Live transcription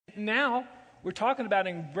now we're talking about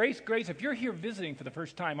embrace grace. If you're here visiting for the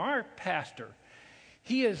first time, our pastor,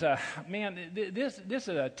 he is a man, this is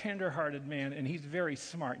a tender-hearted man, and he's very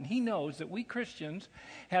smart. And he knows that we Christians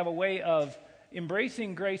have a way of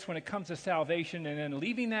embracing grace when it comes to salvation and then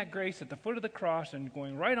leaving that grace at the foot of the cross and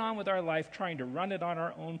going right on with our life trying to run it on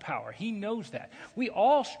our own power. He knows that. We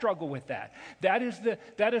all struggle with that. That is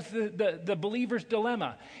the believer's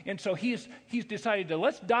dilemma. And so he's decided to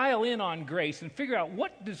let's dial in on grace and figure out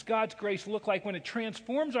what does God's grace look like when it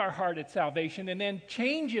transforms our heart at salvation and then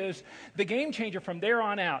changes the game changer from there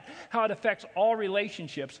on out, how it affects all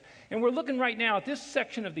relationships. And we're looking right now at this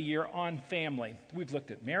section of the year on family. We've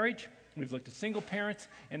looked at marriage. We've looked at single parents,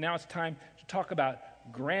 and now it's time to talk about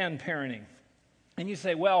grandparenting. And you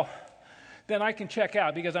say, well, then I can check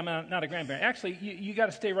out because I'm not a grandparent. Actually, you got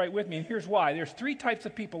to stay right with me, and here's why. There's three types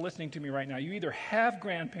of people listening to me right now. You either have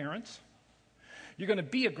grandparents, you're going to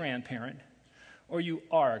be a grandparent, or you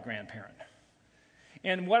are a grandparent.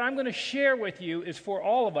 And what I'm going to share with you is for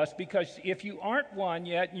all of us, because if you aren't one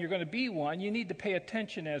yet and you're going to be one, you need to pay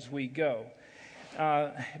attention as we go.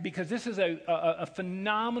 Because this is a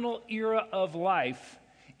phenomenal era of life,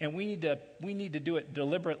 and we need to do it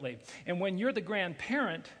deliberately. And when you're the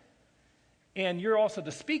grandparent and you're also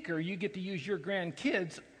the speaker, you get to use your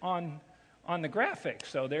grandkids on the graphic.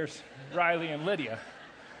 So there's Riley and Lydia.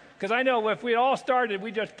 Because I know if we all started,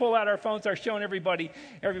 we just pull out our phones, start showing everybody's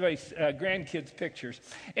grandkids pictures.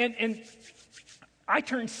 And I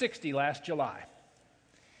turned 60 last July,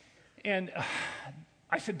 and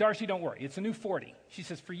I said, Darcy, don't worry. It's a new 40. She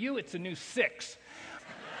says, for you, it's a new 6.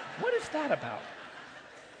 What is that about?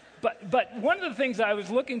 But one of the things I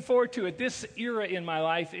was looking forward to at this era in my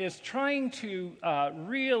life is trying to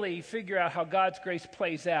really figure out how God's grace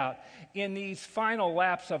plays out in these final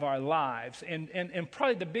laps of our lives. And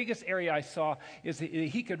probably the biggest area I saw is that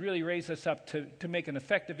he could really raise us up to make an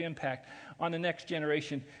effective impact on the next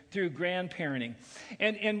generation through grandparenting.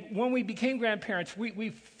 And when we became grandparents, we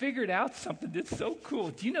figured out something that's so cool.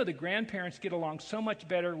 Do you know the grandparents get along so much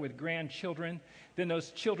better with grandchildren than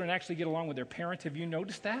those children actually get along with their parents? Have you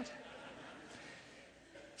noticed that?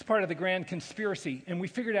 It's part of the grand conspiracy, and we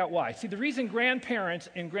figured out why. See, the reason grandparents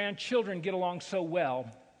and grandchildren get along so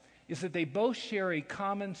well is that they both share a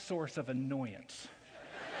common source of annoyance.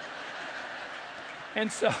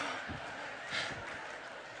 And so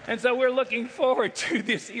we're looking forward to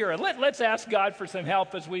this era. Let's ask God for some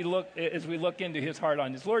help as we look into his heart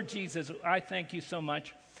on this. Lord Jesus, I thank you so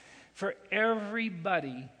much for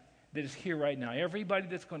everybody that is here right now, everybody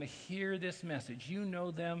that's going to hear this message. You know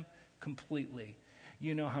them completely.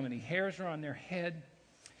 You know how many hairs are on their head.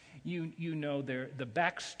 You know the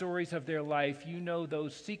backstories of their life. You know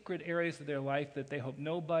those secret areas of their life that they hope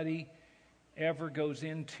nobody ever goes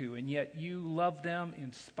into. And yet you love them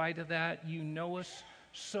in spite of that. You know us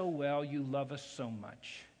so well. You love us so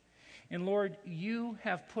much. And Lord, you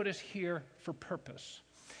have put us here for purpose.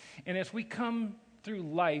 And as we come through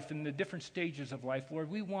life and the different stages of life,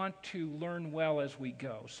 Lord, we want to learn well as we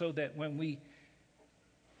go so that when we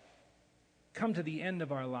come to the end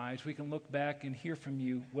of our lives, we can look back and hear from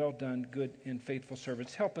you, well done, good and faithful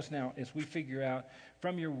servants. Help us now as we figure out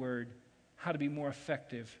from your word how to be more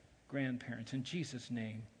effective grandparents. In Jesus'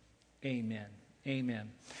 name, amen.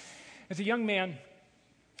 Amen. As a young man,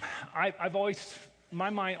 my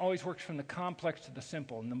mind always works from the complex to the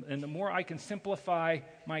simple. And the more I can simplify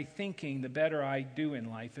my thinking, the better I do in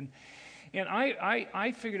life. And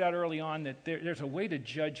I figured out early on that there's a way to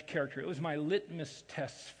judge character. It was my litmus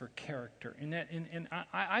tests for character. And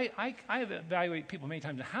I evaluate people many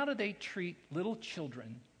times. How do they treat little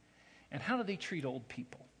children? And how do they treat old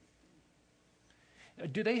people?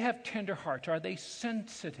 Do they have tender hearts? Are they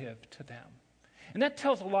sensitive to them? And that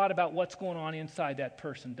tells a lot about what's going on inside that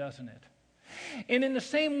person, doesn't it? And in the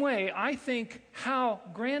same way, I think how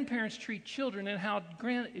grandparents treat children and how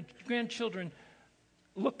grandchildren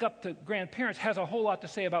look up to grandparents has a whole lot to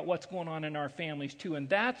say about what's going on in our families too. And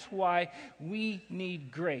that's why we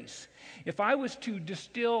need grace. If I was to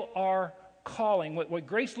distill our calling, what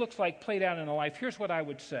grace looks like played out in a life, here's what I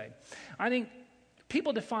would say. I think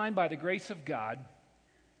people defined by the grace of God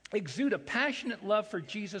exude a passionate love for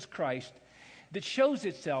Jesus Christ that shows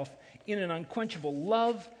itself in an unquenchable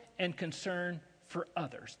love and concern for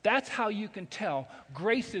others. That's how you can tell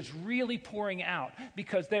grace is really pouring out,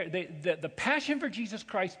 because the passion for Jesus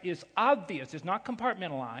Christ is obvious. It's not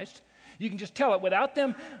compartmentalized. You can just tell it without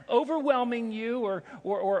them overwhelming you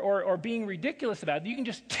or being ridiculous about it. You can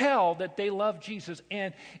just tell that they love Jesus.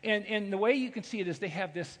 And the way you can see it is they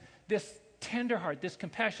have this tender heart, this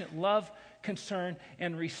compassionate love, concern,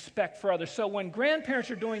 and respect for others. So when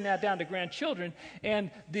grandparents are doing that down to grandchildren,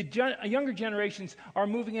 and the younger generations are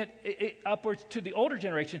moving it upwards to the older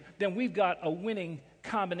generation, then we've got a winning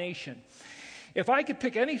combination. If I could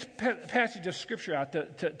pick any passage of Scripture out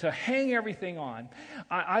to hang everything on,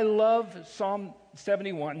 I love Psalm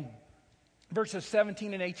 71, verses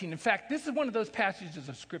 17 and 18. In fact, this is one of those passages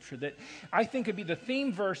of Scripture that I think could be the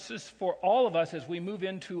theme verses for all of us as we move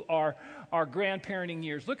into our grandparenting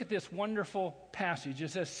years. Look at this wonderful passage.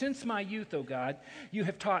 It says, "Since my youth, O God, you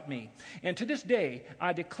have taught me, and to this day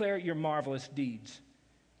I declare your marvelous deeds.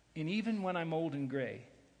 And even when I'm old and gray,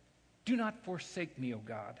 do not forsake me, O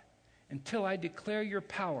God, until I declare your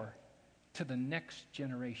power to the next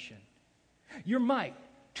generation, your might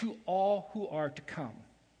to all who are to come."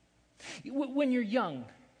 When you're young,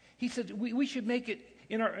 he said we should make it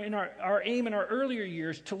in our aim in our earlier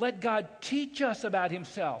years to let God teach us about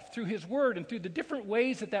himself through his word and through the different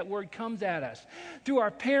ways that word comes at us, through our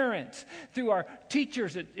parents, through our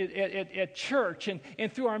teachers at church,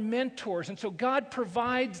 and through our mentors. And so God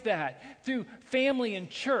provides that through family and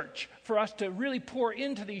church for us to really pour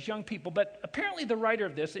into these young people. But apparently the writer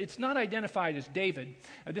of this, it's not identified as David,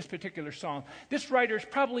 this particular song. This writer is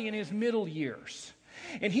probably in his middle years.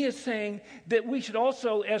 And he is saying that we should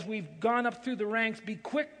also, as we've gone up through the ranks, be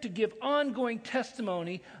quick to give ongoing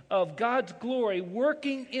testimony of God's glory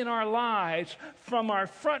working in our lives from our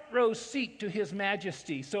front row seat to his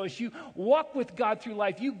majesty. So as you walk with God through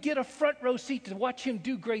life, you get a front row seat to watch him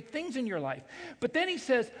do great things in your life. But then he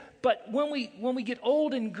says, but when we get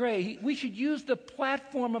old and gray, we should use the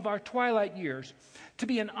platform of our twilight years to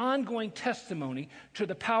be an ongoing testimony to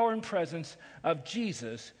the power and presence of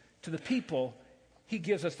Jesus to the people he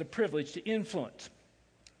gives us the privilege to influence.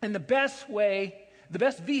 And the best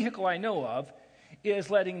vehicle I know of is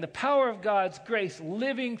letting the power of God's grace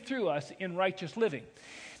living through us in righteous living.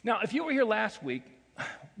 Now, if you were here last week,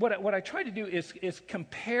 what I try to do is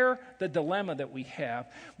compare the dilemma that we have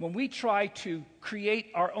when we try to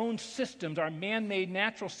create our own systems, our man-made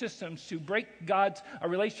natural systems, to break a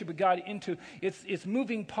relationship with God into its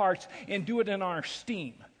moving parts and do it in our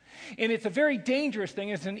steam. And it's a very dangerous thing.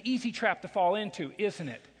 It's an easy trap to fall into, isn't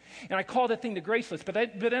it? And I call that thing the graceless. But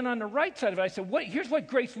then on the right side of it, I said, here's what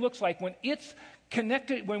grace looks like when it's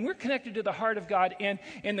connected, when we're connected to the heart of God, and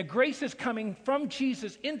the grace is coming from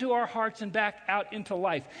Jesus into our hearts and back out into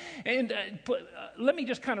life. And let me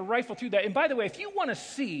just kind of rifle through that. And by the way, if you want to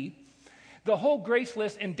see the whole grace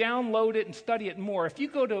list and download it and study it more, if you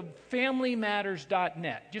go to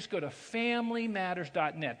familymatters.net, just go to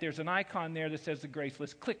familymatters.net. There's an icon there that says the grace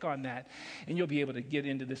list. Click on that, and you'll be able to get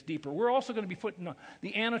into this deeper. We're also going to be putting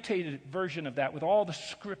the annotated version of that with all the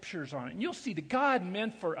scriptures on it. And you'll see that God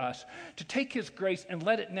meant for us to take his grace and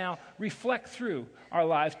let it now reflect through our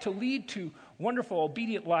lives to lead to wonderful,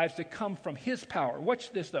 obedient lives that come from his power.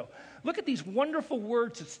 Watch this, though. Look at these wonderful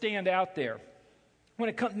words that stand out there.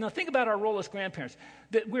 Now think about our role as grandparents,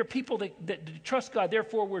 that we're people that trust God,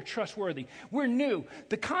 therefore we're trustworthy. We're new.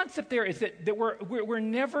 The concept there is that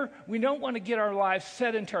we don't want to get our lives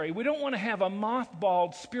sedentary. We don't want to have a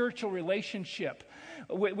mothballed spiritual relationship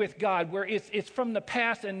with God where it's from the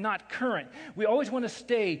past and not current. We always want to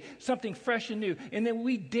stay something fresh and new. And then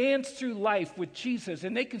we dance through life with Jesus,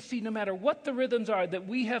 and they can see no matter what the rhythms are that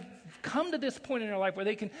we have come to this point in our life where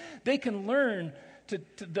they can learn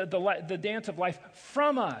the dance of life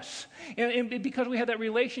from us. And because we have that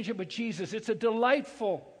relationship with Jesus, it's a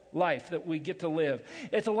delightful life that we get to live.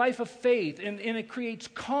 It's a life of faith, and it creates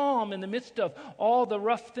calm in the midst of all the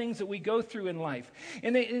rough things that we go through in life.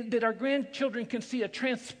 And that our grandchildren can see a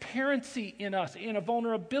transparency in us, and a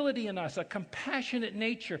vulnerability in us, a compassionate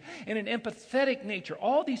nature, and an empathetic nature.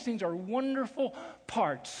 All these things are wonderful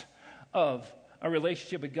parts of a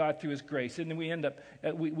relationship with God through his grace. And then we end up,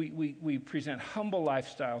 we present humble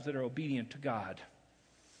lifestyles that are obedient to God.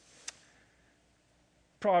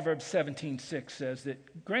 Proverbs 17:6 says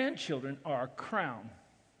that grandchildren are a crown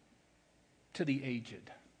to the aged.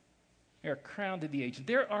 They're a crown to the aged.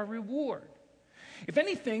 They're our reward. If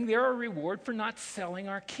anything, they're a reward for not selling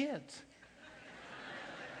our kids.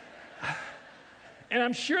 And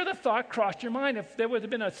I'm sure the thought crossed your mind, if there would have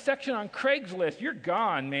been a section on Craigslist, you're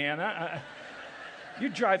gone, man. You're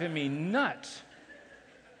driving me nuts.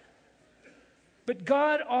 But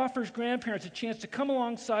God offers grandparents a chance to come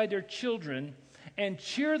alongside their children and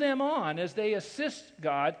cheer them on as they assist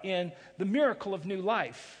God in the miracle of new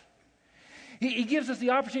life. He gives us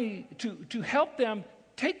the opportunity to help them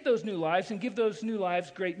take those new lives and give those new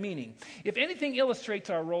lives great meaning. If anything illustrates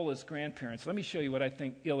our role as grandparents, let me show you what I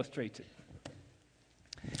think illustrates it.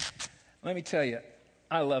 Let me tell you,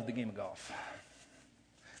 I love the game of golf.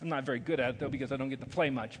 I'm not very good at it, though, because I don't get to play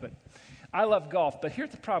much. But I love golf. But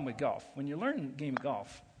here's the problem with golf. When you learn the game of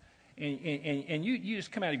golf, and you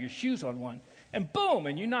just come out of your shoes on one, and boom,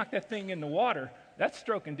 and you knock that thing in the water, that's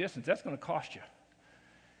stroking distance. That's going to cost you.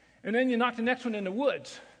 And then you knock the next one in the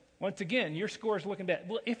woods. Once again, your score is looking bad.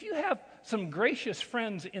 Well, if you have some gracious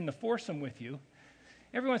friends in the foursome with you,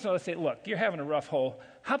 every once in a while they say, look, you're having a rough hole.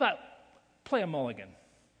 How about play a mulligan?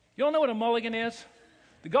 You all know what a mulligan is?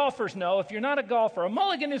 The golfers know. If you're not a golfer, a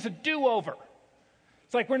mulligan is a do-over.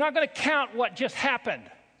 It's like we're not going to count what just happened.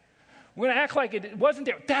 We're going to act like it wasn't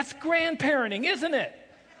there. That's grandparenting, isn't it?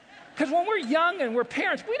 Because when we're young and we're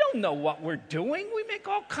parents, we don't know what we're doing. We make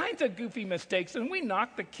all kinds of goofy mistakes, and we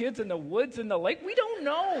knock the kids in the woods and the lake. We don't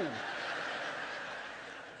know.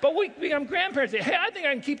 But we become grandparents. Say, hey, I think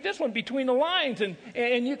I can keep this one between the lines, and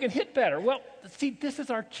you can hit better. Well, see, this is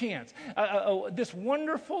our chance. This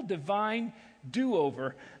wonderful, divine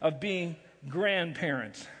do-over of being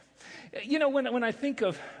grandparents. You know, when I think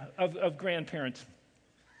of grandparents,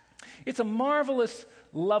 it's a marvelous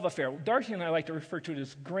love affair. Darcy and I like to refer to it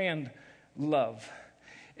as grand love.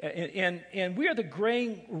 And we are the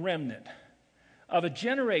graying remnant of a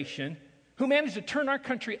generation who managed to turn our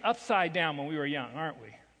country upside down when we were young, aren't we?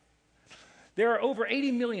 There are over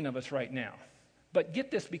 80 million of us right now. But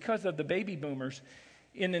get this, because of the baby boomers,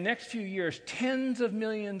 in the next few years, tens of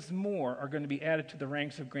millions more are going to be added to the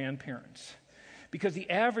ranks of grandparents. Because the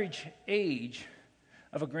average age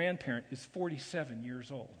of a grandparent is 47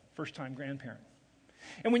 years old, first-time grandparent.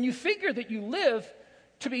 And when you figure that you live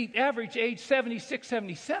to be average age 76,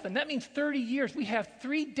 77, that means 30 years. We have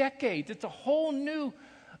 3 decades. It's a whole new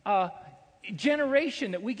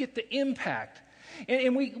generation that we get to impact.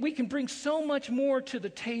 And we can bring so much more to the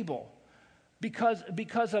table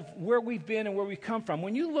because of where we've been and where we've come from.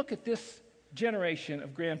 When you look at this generation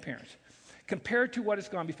of grandparents, compared to what has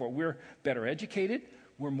gone before, we're better educated,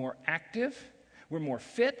 we're more active, we're more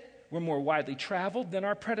fit, we're more widely traveled than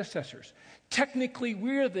our predecessors. Technically,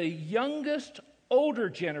 we're the youngest, older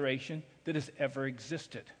generation that has ever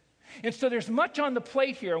existed. And so there's much on the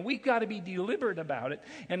plate here, and we've got to be deliberate about it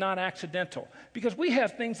and not accidental. Because we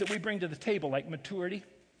have things that we bring to the table, like maturity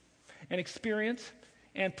and experience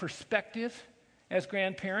and perspective as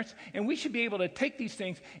grandparents. And we should be able to take these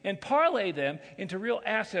things and parlay them into real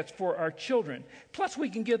assets for our children. Plus, we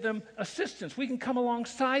can give them assistance. We can come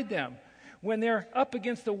alongside them when they're up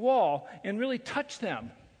against the wall and really touch them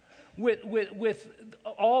with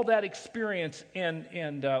all that experience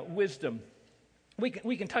and wisdom. We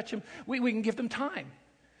can touch them. We can give them time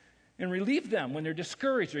and relieve them when they're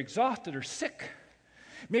discouraged or exhausted or sick.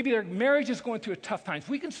 Maybe their marriage is going through a tough time.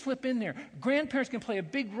 We can slip in there. Grandparents can play a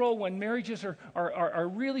big role when marriages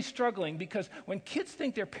are really struggling, because when kids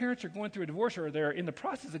think their parents are going through a divorce or they're in the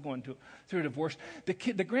process of going through a divorce, the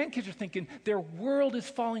grandkids are thinking their world is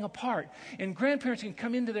falling apart. And grandparents can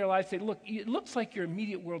come into their lives and say, look, it looks like your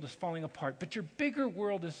immediate world is falling apart, but your bigger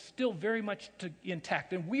world is still very much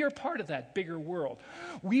intact. And we are part of that bigger world.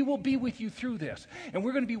 We will be with you through this. And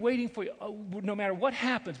we're going to be waiting for you. No matter what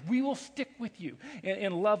happens, we will stick with you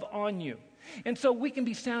and love on you. And so we can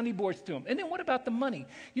be sounding boards to them. And then what about the money?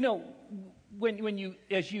 You know,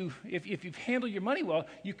 if you've handled your money well,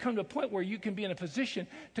 you come to a point where you can be in a position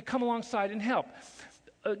to come alongside and help.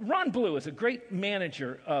 Ron Blue is a great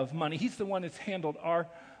manager of money. He's the one that's handled our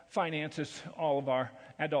finances all of our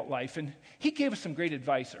adult life. And he gave us some great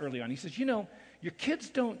advice early on. He says, you know, your kids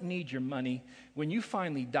don't need your money when you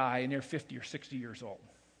finally die and they're 50 or 60 years old.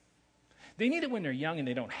 They need it when they're young and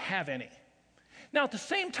they don't have any. Now, at the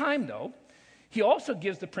same time, though, he also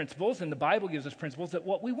gives the principles, and the Bible gives us principles, that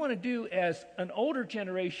what we want to do as an older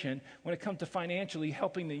generation, when it comes to financially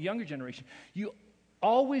helping the younger generation, you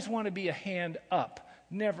always want to be a hand up,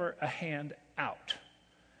 never a hand out.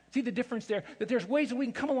 See the difference there? That there's ways that we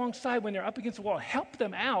can come alongside when they're up against the wall, help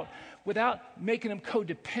them out without making them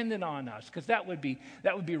codependent on us, because that would be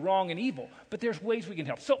wrong and evil. But there's ways we can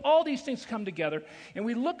help. So all these things come together, and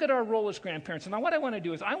we look at our role as grandparents. And now what I want to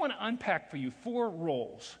do is I want to unpack for you 4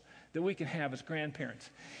 roles that we can have as grandparents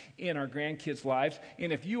in our grandkids' lives.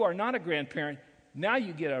 And if you are not a grandparent, now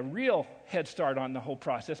you get a real head start on the whole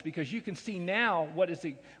process, because you can see now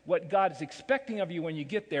what God is expecting of you when you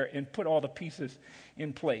get there and put all the pieces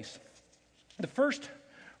in place. The first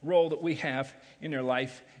role that we have in their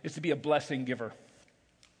life is to be a blessing giver.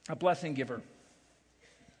 A blessing giver.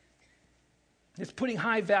 It's putting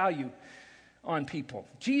high value on people.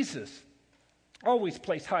 Jesus always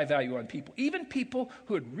placed high value on people, even people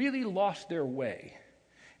who had really lost their way.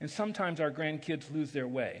 And sometimes our grandkids lose their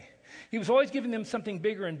way. He was always giving them something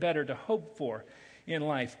bigger and better to hope for in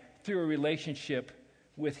life through a relationship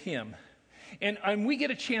with him. And we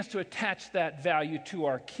get a chance to attach that value to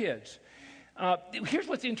our kids. Here's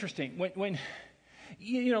what's interesting. When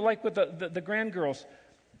like with the grandgirls,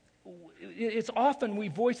 it's often we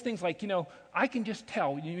voice things like, I can just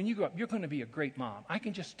tell when you grow up, you're going to be a great mom. I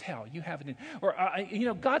can just tell you have it in. Or,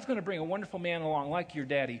 God's going to bring a wonderful man along like your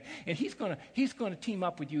daddy, and he's going to team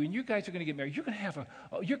up with you, and you guys are going to get married.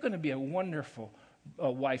 You're going to be a wonderful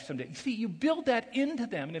wife someday. You see, you build that into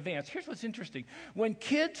them in advance. Here's what's interesting. When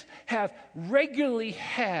kids have regularly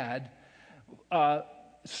had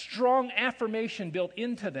strong affirmation built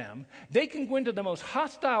into them, they can go into the most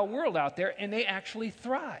hostile world out there and they actually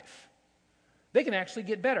thrive. They can actually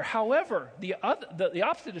get better. However, the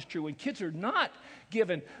opposite is true. When kids are not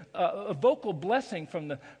given a vocal blessing from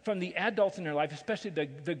the adults in their life, especially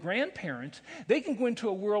the grandparents, they can go into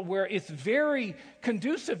a world where it's very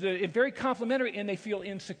conducive, very complimentary, and they feel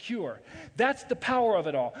insecure. That's the power of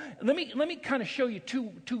it all. Let me kind of show you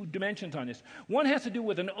two dimensions on this. One has to do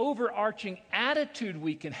with an overarching attitude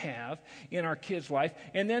we can have in our kids' life,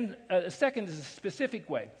 and then a second is a specific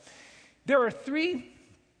way. There are three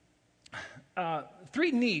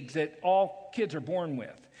needs that all kids are born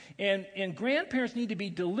with. And grandparents need to be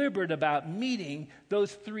deliberate about meeting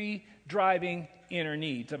those three driving inner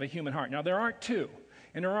needs of a human heart. Now, there aren't two,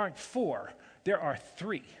 and there aren't four. There are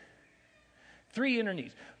three. Three inner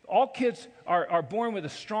needs. All kids are born with a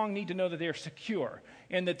strong need to know that they are secure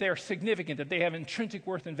and that they are significant, that they have intrinsic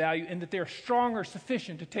worth and value, and that they're strong or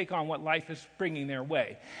sufficient to take on what life is bringing their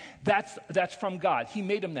way. That's from God. He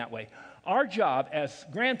made them that way. Our job as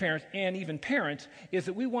grandparents and even parents is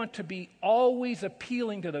that we want to be always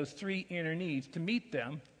appealing to those three inner needs, to meet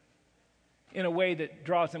them in a way that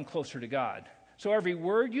draws them closer to God. So every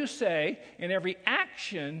word you say and every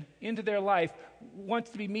action into their life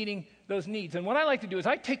wants to be meeting those needs. And what I like to do is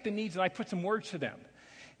I take the needs and I put some words to them.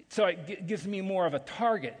 So it gives me more of a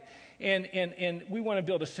target. And we want to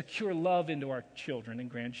build a secure love into our children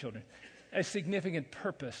and grandchildren, a significant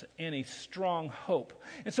purpose, and a strong hope.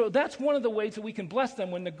 And so that's one of the ways that we can bless them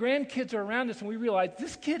when the grandkids are around us and we realize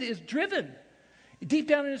this kid is driven deep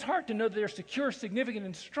down in his heart to know that they're secure, significant,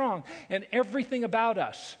 and strong, and everything about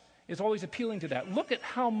us is always appealing to that. Look at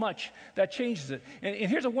how much that changes it. And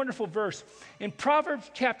here's a wonderful verse. In Proverbs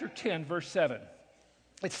chapter 10, verse 7,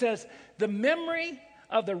 it says, "The memory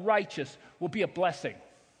of the righteous will be a blessing."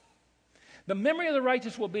 The memory of the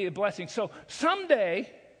righteous will be a blessing. So someday,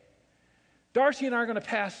 Darcy and I are going to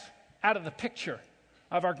pass out of the picture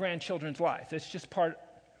of our grandchildren's life. It's just part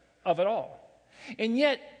of it all. And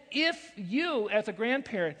yet, if you as a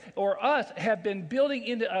grandparent or us have been building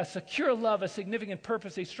into a secure love, a significant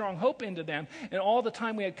purpose, a strong hope into them, and all the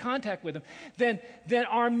time we had contact with them, then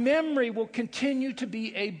our memory will continue to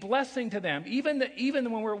be a blessing to them.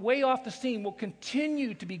 Even when we're way off the scene, we'll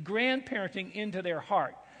continue to be grandparenting into their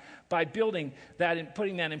heart by building that and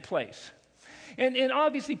putting that in place. And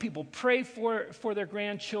obviously people pray for their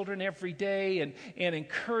grandchildren every day and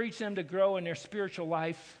encourage them to grow in their spiritual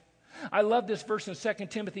life. I love this verse in 2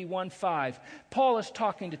 Timothy 1:5. Paul is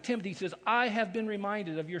talking to Timothy. He says, "I have been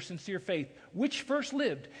reminded of your sincere faith, which first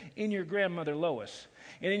lived in your grandmother Lois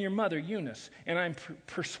and in your mother Eunice, and I'm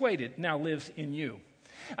persuaded now lives in you."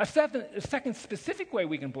 A second specific way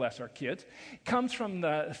we can bless our kids comes from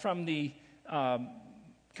the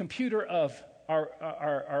computer of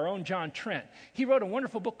our own John Trent. He wrote a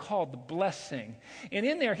wonderful book called The Blessing. And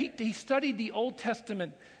in there, he studied the Old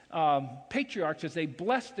Testament patriarchs as they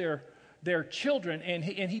blessed their children, and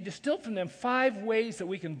he distilled from them 5 ways that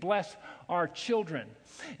we can bless our children.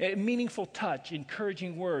 A meaningful touch,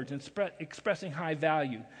 encouraging words, expressing high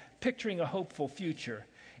value, picturing a hopeful future,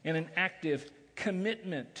 and an active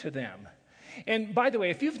commitment to them. And by the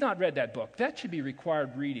way, if you've not read that book, that should be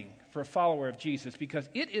required reading for a follower of Jesus, because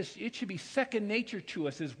it should be second nature to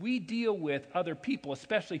us as we deal with other people,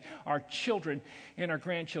 especially our children and our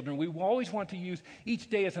grandchildren. We always want to use each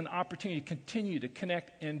day as an opportunity to continue to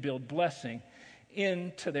connect and build blessing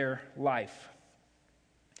into their life.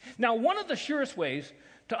 Now, one of the surest ways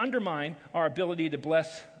to undermine our ability to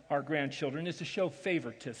bless our grandchildren is to show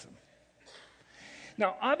favoritism.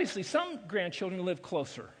 Now, obviously, some grandchildren live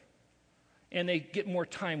closer, and they get more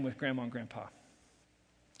time with Grandma and Grandpa.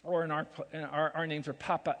 Or our names are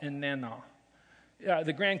Papa and Nana.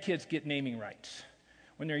 The grandkids get naming rights.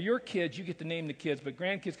 When they're your kids, you get to name the kids, but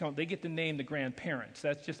grandkids they get to name the grandparents.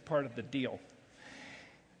 That's just part of the deal.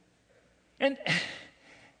 And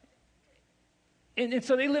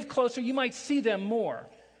so they live closer. You might see them more.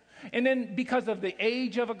 And then because of the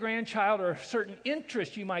age of a grandchild or certain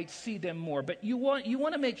interest, you might see them more. But you want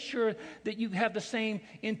to make sure that you have the same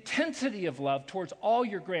intensity of love towards all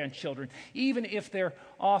your grandchildren, even if they're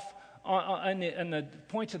off on the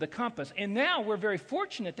points of the compass. And now we're very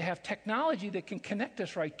fortunate to have technology that can connect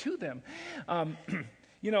us right to them.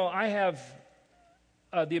 I have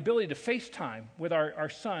the ability to FaceTime with our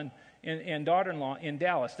son and daughter-in-law in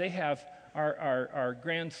Dallas. They have our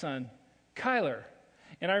grandson, Kyler.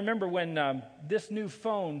 And I remember when this new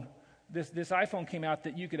phone, this iPhone came out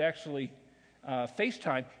that you could actually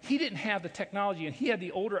FaceTime. He didn't have the technology, and he had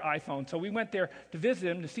the older iPhone. So we went there to visit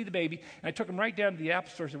him, to see the baby, and I took him right down to the App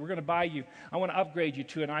Store and said, we're going to I want to upgrade you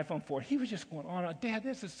to an iPhone 4. He was just going on, Dad,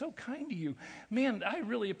 this is so kind to you. Man, I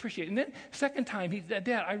really appreciate it. And then second time, he said,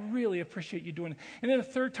 Dad, I really appreciate you doing it. And then the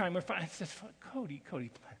third time, I said, Cody,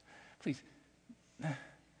 please,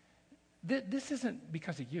 this isn't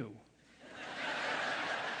because of you.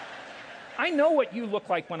 I know what you look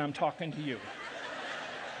like when I'm talking to you.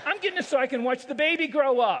 I'm getting this so I can watch the baby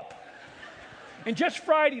grow up. And just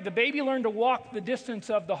Friday, the baby learned to walk the distance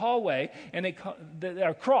of the hallway, and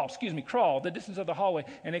crawl the distance of the hallway,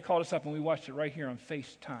 and they called us up, and we watched it right here on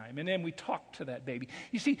FaceTime. And then we talked to that baby.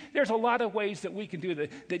 You see, there's a lot of ways that we can do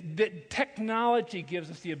that technology gives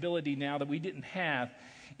us the ability now that we didn't have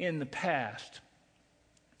in the past.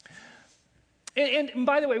 And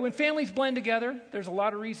by the way, when families blend together, there's a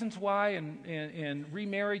lot of reasons why, and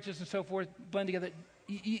remarriages and so forth blend together.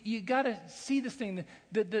 You got to see this thing.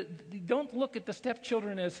 Don't look at the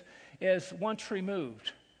stepchildren as once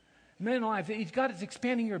removed. Men alive, God is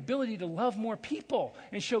expanding your ability to love more people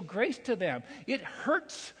and show grace to them. It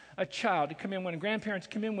hurts a child to come in when grandparents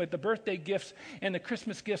come in with the birthday gifts and the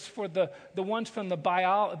Christmas gifts for the ones from the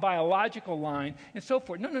biological line and so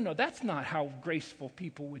forth. No, that's not how graceful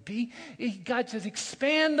people would be. God says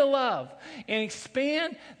expand the love and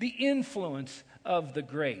expand the influence of the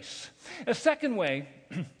grace. A second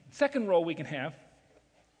role we can have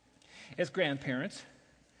as grandparents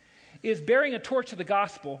is bearing a torch of the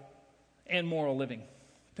gospel and moral living.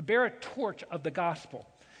 To bear a torch of the gospel,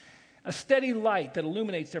 a steady light that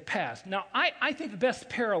illuminates their past. Now, I think the best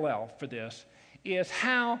parallel for this is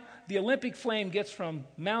how the Olympic flame gets from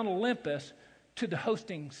Mount Olympus to the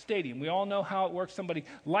hosting stadium. We all know how it works. Somebody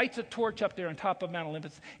lights a torch up there on top of Mount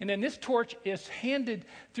Olympus, and then this torch is handed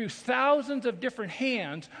through thousands of different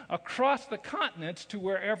hands across the continents to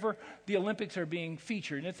wherever the Olympics are being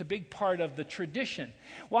featured, and it's a big part of the tradition.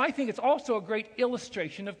 Well, I think it's also a great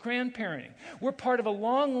illustration of grandparenting. We're part of a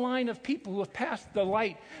long line of people who have passed the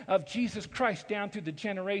light of Jesus Christ down through the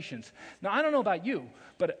generations. Now, I don't know about you,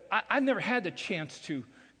 but I've never had the chance to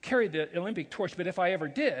carry the Olympic torch, but if I ever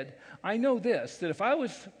did, I know this, that if I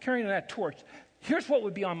was carrying that torch, here's what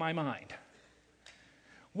would be on my mind.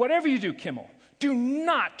 Whatever you do, Kimmel, do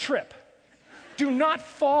not trip. Do not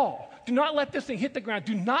fall. Do not let this thing hit the ground.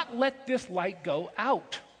 Do not let this light go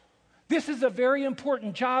out. This is a very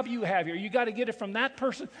important job you have here. You got to get it from that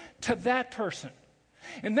person to that person.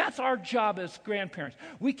 And that's our job as grandparents.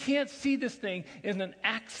 We can't see this thing in an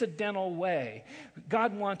accidental way.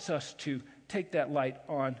 God wants us to take that light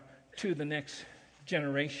on to the next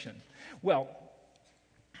generation. Well,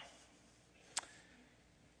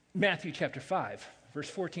 Matthew chapter 5, verse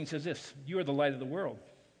 14 says this, you are the light of the world.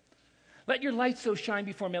 Let your light so shine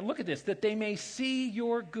before men, look at this, that they may see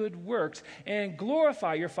your good works and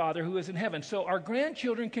glorify your Father who is in heaven. So our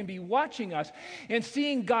grandchildren can be watching us and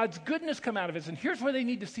seeing God's goodness come out of us. And here's where they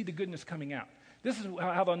need to see the goodness coming out. This is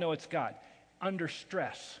how they'll know it's God. Under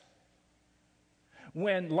stress.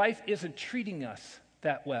 When life isn't treating us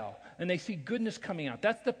that well, and they see goodness coming out.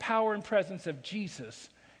 That's the power and presence of Jesus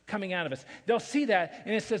coming out of us. They'll see that,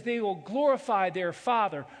 and it says they will glorify their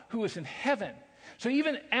Father who is in heaven. So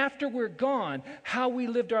even after we're gone, how we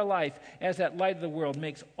lived our life as that light of the world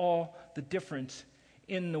makes all the difference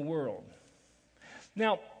in the world.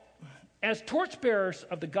 Now, as torchbearers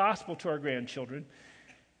of the gospel to our grandchildren,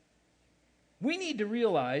 we need to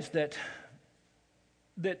realize that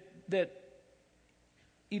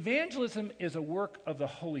evangelism is a work of the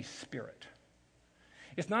Holy Spirit.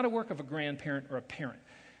 It's not a work of a grandparent or a parent.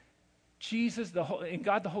 Jesus and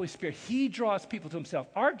God the Holy Spirit, He draws people to Himself.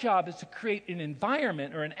 Our job is to create an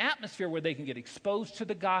environment or an atmosphere where they can get exposed to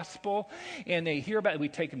the gospel and they hear about it. We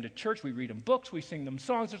take them to church, we read them books, we sing them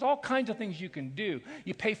songs. There's all kinds of things you can do.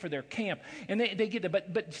 You pay for their camp and they get it.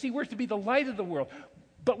 But see, we're to be the light of the world.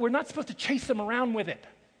 But we're not supposed to chase them around with it.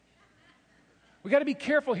 We got to be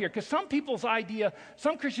careful here because some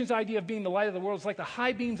Christians' idea of being the light of the world is like the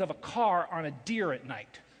high beams of a car on a deer at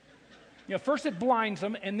night. First it blinds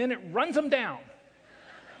them, and then it runs them down.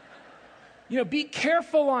 Be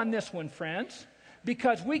careful on this one, friends,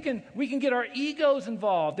 because we can get our egos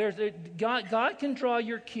involved. God can draw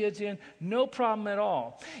your kids in, no problem at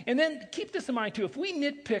all. And then keep this in mind, too. If we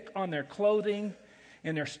nitpick on their clothing,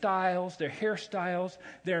 and their styles, their hairstyles,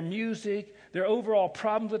 their music, their overall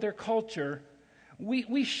problems with their culture,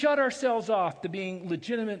 we shut ourselves off to being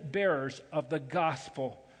legitimate bearers of the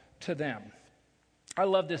gospel to them. I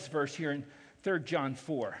love this verse here in 3 John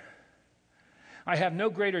 4. I have no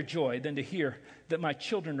greater joy than to hear that my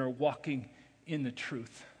children are walking in the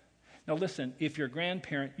truth. Now listen, if you're a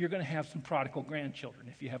grandparent, you're going to have some prodigal grandchildren.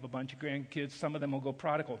 If you have a bunch of grandkids, some of them will go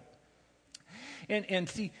prodigal. And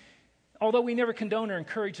see, although we never condone or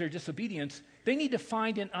encourage their disobedience, they need to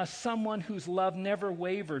find in us someone whose love never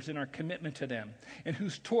wavers in our commitment to them and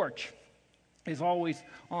whose torch is always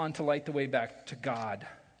on to light the way back to God.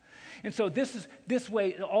 And so this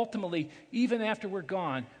way, ultimately, even after we're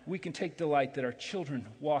gone, we can take delight that our children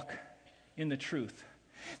walk in the truth.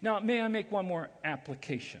 Now, may I make one more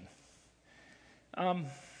application?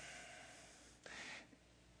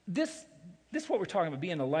 This what we're talking about,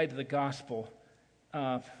 being the light of the gospel,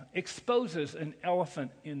 exposes an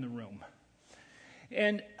elephant in the room.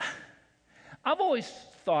 And I've always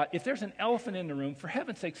thought, if there's an elephant in the room, for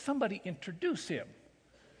heaven's sake, somebody introduce him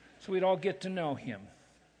so we'd all get to know him.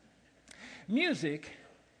 Music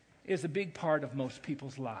is a big part of most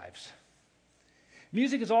people's lives.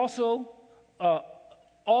 Music is also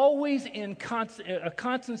always in a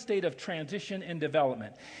constant state of transition and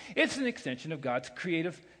development. It's an extension of God's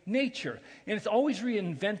creative nature, and it's always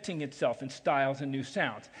reinventing itself in styles and new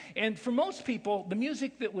sounds. And for most people, the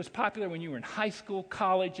music that was popular when you were in high school,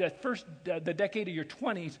 college, the decade of your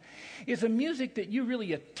 20s, is a music that you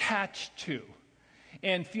really attach to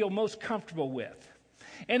and feel most comfortable with.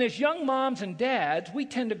 And as young moms and dads, we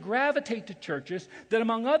tend to gravitate to churches that,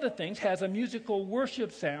 among other things, has a musical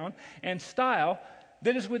worship sound and style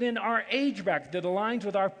that is within our age bracket, that aligns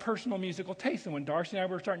with our personal musical taste. And when Darcy and I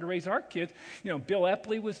were starting to raise our kids, Bill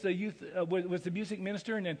Epley was the was the music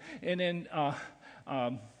minister, and then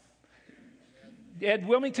Ed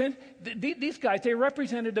Wilmington. These guys, they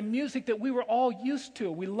represented the music that we were all used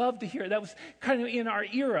to. We loved to hear. That was kind of in our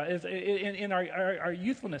era, in our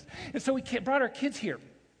youthfulness. And so we brought our kids here.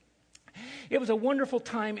 It was a wonderful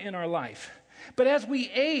time in our life. But as we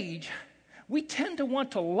age, we tend to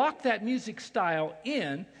want to lock that music style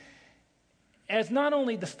in as not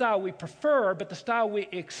only the style we prefer, but the style we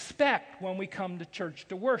expect when we come to church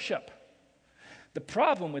to worship. The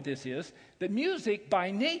problem with this is that music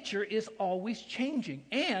by nature is always changing.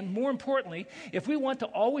 And more importantly, if we want to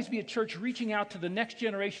always be a church reaching out to the next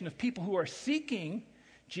generation of people who are seeking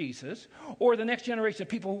Jesus, or the next generation of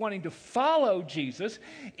people wanting to follow Jesus,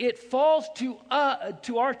 it falls to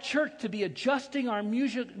our church to be adjusting our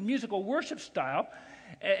musical worship style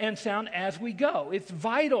and sound as we go. It's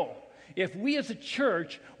vital if we as a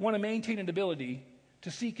church want to maintain an ability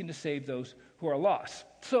to seek and to save those who are lost.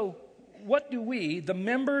 So what do we, the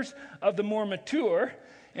members of the more mature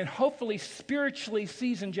and hopefully spiritually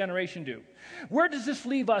seasoned generation, do? Where does this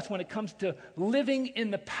leave us when it comes to living in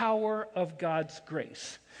the power of God's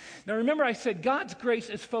grace? Now remember, I said God's grace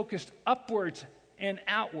is focused upwards and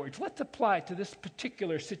outwards. Let's apply it to this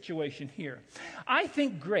particular situation here. I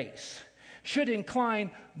think grace should incline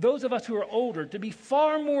those of us who are older to be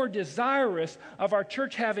far more desirous of our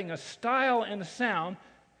church having a style and a sound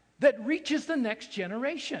that reaches the next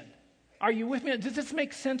generation. Are you with me? Does this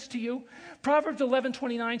make sense to you? Proverbs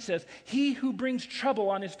 11:29 says, "He who brings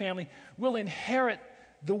trouble on his family will inherit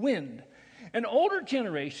the wind." An older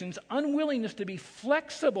generation's unwillingness to be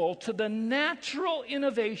flexible to the natural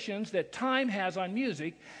innovations that time has on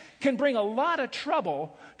music can bring a lot of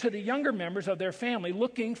trouble to the younger members of their family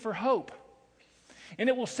looking for hope. And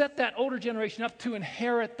it will set that older generation up to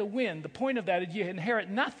inherit the wind. The point of that is you inherit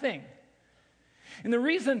nothing. And the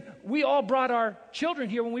reason we all brought our children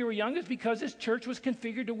here when we were young is because this church was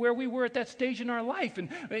configured to where we were at that stage in our life. And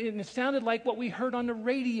it sounded like what we heard on the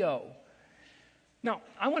radio. Now,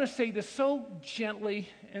 I want to say this so gently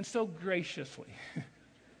and so graciously.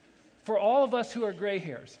 For all of us who are gray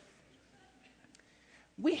hairs,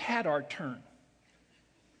 we had our turn.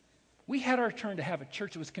 We had our turn to have a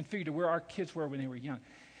church that was configured to where our kids were when they were young.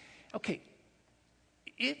 Okay,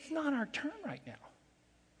 it's not our turn right now.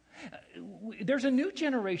 There's a new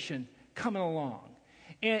generation coming along.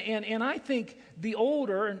 And I think the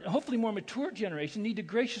older and hopefully more mature generation need to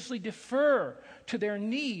graciously defer to their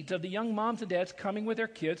needs of the young moms and dads coming with their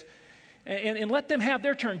kids and let them have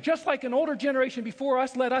their turn. Just like an older generation before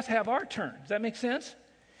us let us have our turn. Does that make sense?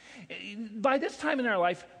 By this time in our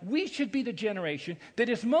life, we should be the generation that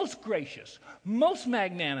is most gracious, most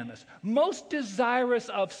magnanimous, most desirous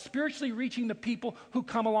of spiritually reaching the people who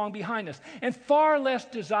come along behind us, and far less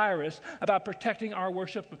desirous about protecting our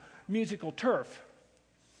worship musical turf.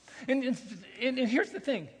 And here's the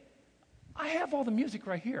thing. I have all the music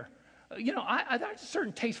right here. there's a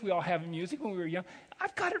certain taste we all have in music when we were young.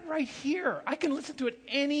 I've got it right here. I can listen to it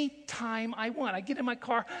any time I want. I get in my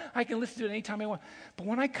car, I can listen to it any time I want. But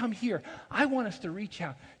when I come here, I want us to reach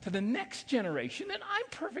out to the next generation, and I'm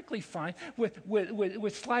perfectly fine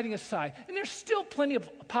with sliding aside. And there's still plenty of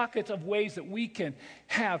pockets of ways that we can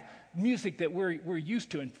have music that we're used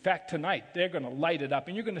to. In fact, tonight, they're going to light it up,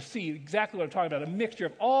 and you're going to see exactly what I'm talking about, a mixture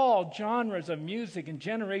of all genres of music and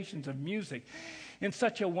generations of music in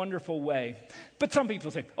such a wonderful way. But some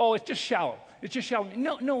people say, oh, it's just shallow. It's just shallow.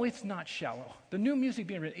 No, it's not shallow. The new music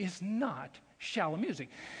being written is not shallow music.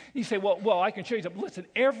 You say, well, I can show you something. Listen,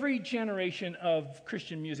 every generation of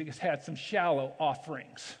Christian music has had some shallow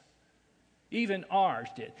offerings. Even ours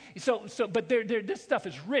did. But this stuff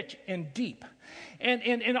is rich and deep.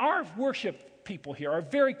 And our worship people here are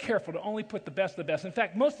very careful to only put the best of the best. In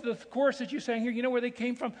fact, most of the choruses you sang here, you know where they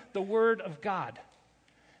came from? The Word of God.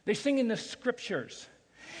 They sing in the Scriptures.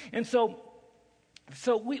 And so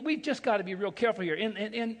we've just got to be real careful here.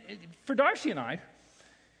 And for Darcy and I,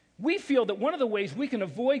 we feel that one of the ways we can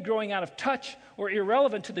avoid growing out of touch or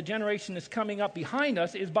irrelevant to the generation that's coming up behind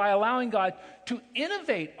us is by allowing God to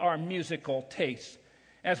innovate our musical tastes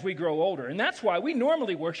as we grow older. And that's why we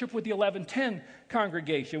normally worship with the 1110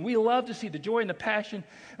 congregation. We love to see the joy and the passion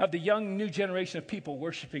of the young new generation of people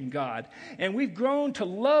worshiping God. And we've grown to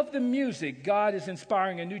love the music God is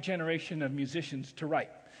inspiring a new generation of musicians to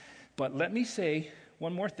write. But let me say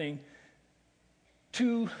one more thing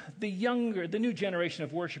to the new generation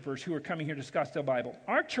of worshipers who are coming here to Scottsdale Bible.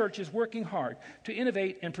 Our church is working hard to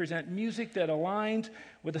innovate and present music that aligns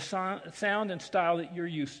with the sound and style that you're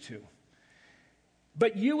used to.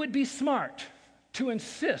 But you would be smart to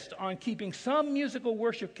insist on keeping some musical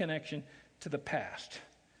worship connection to the past.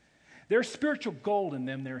 There's spiritual gold in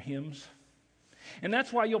them, their hymns. And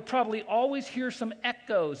that's why you'll probably always hear some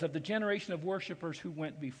echoes of the generation of worshipers who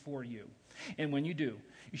went before you. And when you do,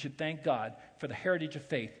 you should thank God for the heritage of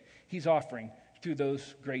faith He's offering through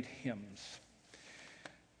those great hymns.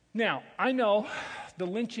 Now, I know the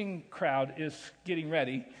lynching crowd is getting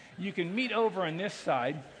ready. You can meet over on this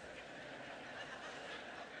side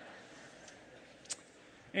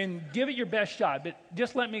and give it your best shot, but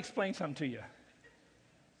just let me explain something to you.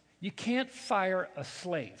 You can't fire a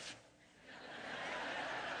slave.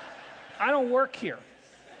 I don't work here.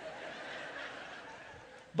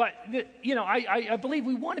 But, I believe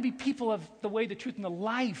we want to be people of the way, the truth, and the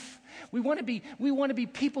life. We want to be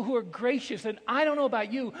people who are gracious. And I don't know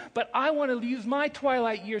about you, but I want to use my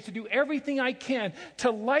twilight years to do everything I can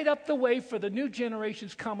to light up the way for the new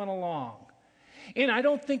generations coming along. And I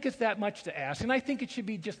don't think it's that much to ask. And I think it should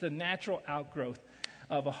be just the natural outgrowth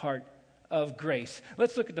of a heart of grace.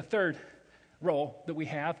 Let's look at the third role that we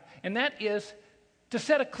have, and that is to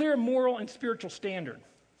set a clear moral and spiritual standard.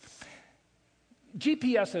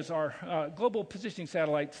 GPSs, our global positioning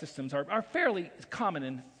satellite systems, are fairly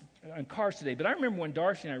common in cars today. But I remember when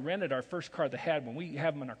Darcy and I rented our first car that had one. We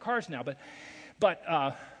have them in our cars now,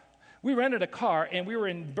 but we rented a car, and we were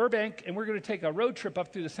in Burbank, and we were going to take a road trip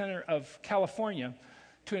up through the center of California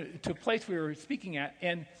to a place we were speaking at,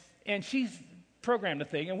 and she's programmed the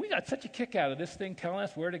thing, and we got such a kick out of this thing telling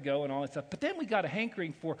us where to go and all that stuff. But then we got a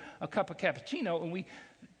hankering for a cup of cappuccino, and we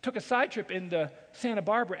took a side trip into Santa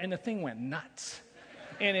Barbara, and the thing went nuts.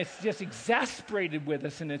 And it's just exasperated with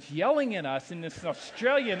us, and it's yelling at us in this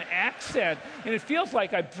Australian accent, and it feels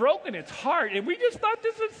like I've broken its heart, and we just thought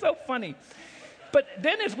this is so funny. But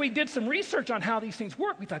then as we did some research on how these things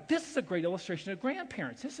work, we thought, this is a great illustration of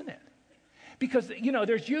grandparents, isn't it? Because,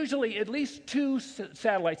 there's usually at least two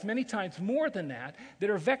satellites, many times more than that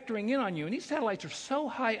are vectoring in on you. And these satellites are so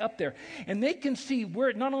high up there, and they can see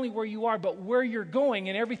not only where you are, but where you're going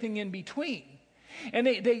and everything in between. And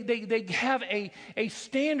they have a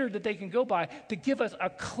standard that they can go by to give us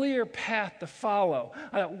a clear path to follow.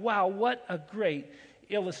 I thought, wow, what a great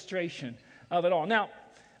illustration of it all. Now,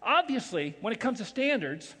 obviously, when it comes to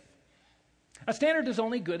standards, a standard is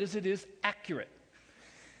only good as it is accurate.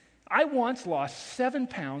 I once lost 7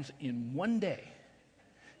 pounds in one day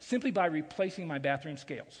simply by replacing my bathroom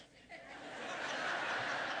scales.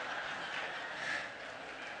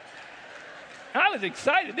 I was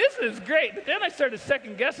excited. This is great. But then I started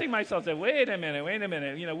second-guessing myself. I said, wait a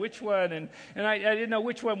minute, which one? And I didn't know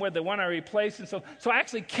which one was the one I replaced. And so I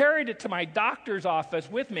actually carried it to my doctor's office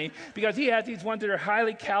with me because he has these ones that are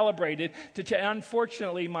highly calibrated.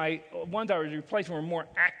 Unfortunately, my ones I was replacing were more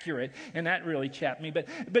accurate, and that really chapped me.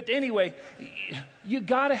 But anyway, you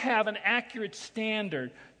got to have an accurate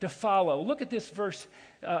standard to follow. Look at this verse.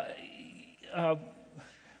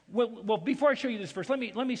 Well, before I show you this verse, let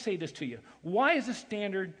me say this to you. Why is the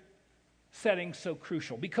standard setting so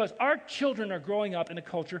crucial? Because our children are growing up in a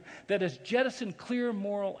culture that has jettisoned clear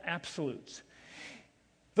moral absolutes.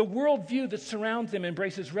 The worldview that surrounds them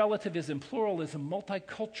embraces relativism, pluralism,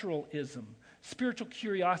 multiculturalism, spiritual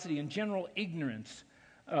curiosity, and general ignorance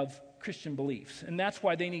of Christian beliefs. And that's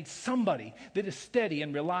why they need somebody that is steady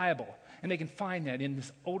and reliable. And they can find that in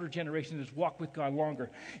this older generation that has walked with God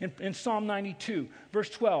longer. In Psalm 92, verse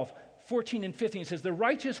 12, 14 and 15, it says, the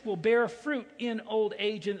righteous will bear fruit in old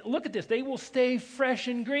age. And look at this, they will stay fresh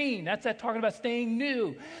and green. That's that talking about staying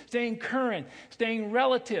new, staying current, staying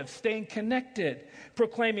relative, staying connected,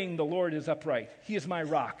 proclaiming the Lord is upright. He is my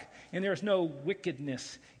rock, and there is no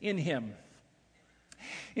wickedness in him.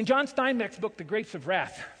 In John Steinbeck's book, The Grapes of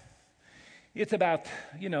Wrath, it's about,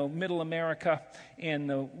 middle America and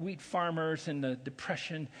the wheat farmers and the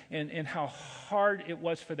depression and how hard it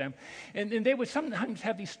was for them. And they would sometimes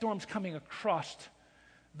have these storms coming across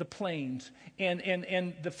the plains.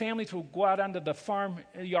 And the families would go out onto the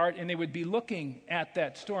farmyard and they would be looking at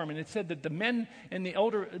that storm. And it said that the men and the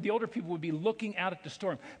older people would be looking out at the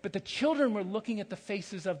storm. But the children were looking at the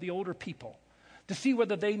faces of the older people to see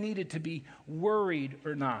whether they needed to be worried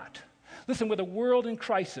or not. Listen, with a world in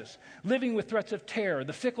crisis, living with threats of terror,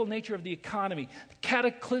 the fickle nature of the economy,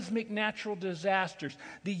 cataclysmic natural disasters,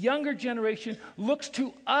 the younger generation looks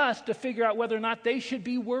to us to figure out whether or not they should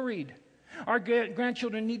be worried. Our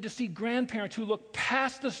grandchildren need to see grandparents who look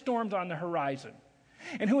past the storms on the horizon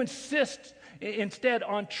and who insist instead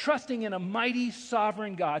on trusting in a mighty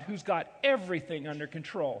sovereign God who's got everything under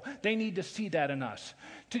control. They need to see that in us.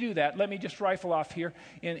 To do that, let me just rifle off here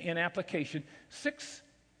in application 6.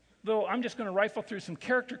 Though I'm just going to rifle through some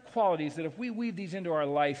character qualities that if we weave these into our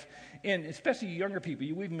life, and especially younger people,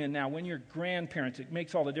 you weave them in now, when you're grandparents, it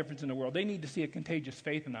makes all the difference in the world. They need to see a contagious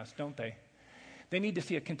faith in us, don't they? They need to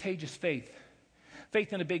see a contagious faith.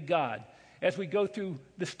 Faith in a big God. As we go through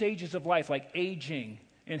the stages of life like aging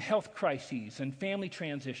and health crises and family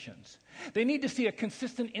transitions. They need to see a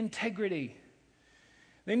consistent integrity.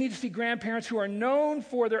 They need to see grandparents who are known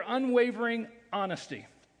for their unwavering honesty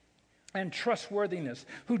and trustworthiness,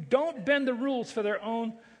 who don't bend the rules for their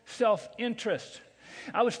own self-interest.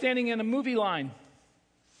 I was standing in a movie line,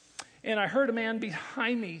 and I heard a man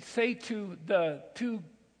behind me say to the 2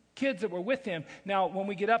 kids that were with him, now, when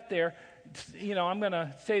we get up there, I'm going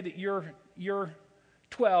to say that you're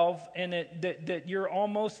 12, and that you're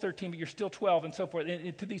almost 13, but you're still 12, and so forth,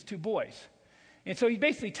 and to these 2 boys. And so he's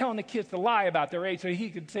basically telling the kids to lie about their age so he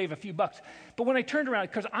could save a few bucks. But when I turned around,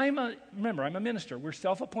 because remember, I'm a minister. We're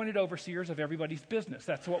self-appointed overseers of everybody's business.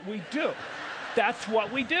 That's what we do. That's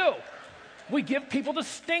what we do. We give people the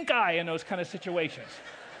stink eye in those kind of situations.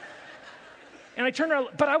 And I turned around,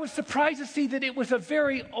 but I was surprised to see that it was a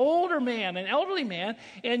very older man, an elderly man,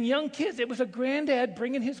 and young kids. It was a granddad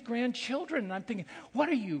bringing his grandchildren. And I'm thinking, what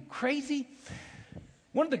are you, crazy?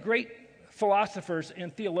 One of the great philosophers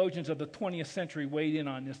and theologians of the 20th century weighed in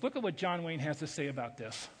on this. Look at what John Wayne has to say about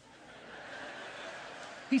this.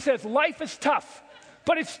 He says, life is tough,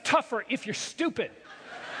 but it's tougher if you're stupid.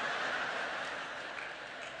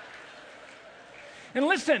 And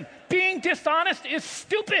listen, being dishonest is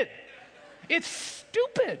stupid. It's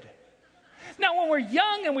stupid. Now, when we're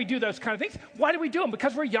young and we do those kind of things, why do we do them?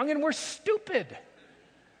 Because we're young and we're stupid.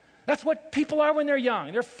 That's what people are when they're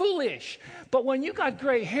young. They're foolish. But when you got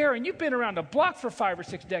gray hair and you've been around the block for 5 or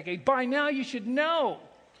 6 decades, by now you should know.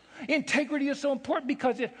 Integrity is so important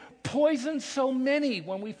because it poisons so many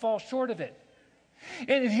when we fall short of it.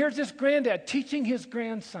 And here's this granddad teaching his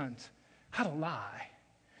grandsons how to lie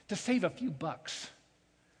to save a few bucks.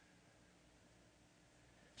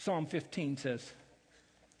 Psalm 15 says,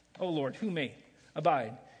 O Lord, who may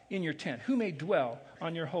abide in your tent? Who may dwell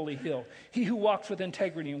on your holy hill? He who walks with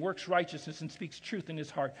integrity and works righteousness and speaks truth in his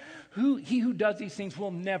heart. He who does these things will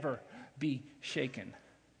never be shaken.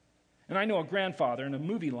 And I know a grandfather in a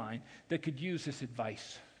movie line that could use this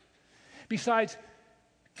advice. Besides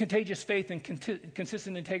contagious faith and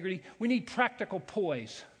consistent integrity, we need practical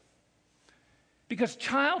poise. Because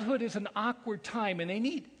childhood is an awkward time, and they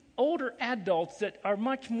need older adults that are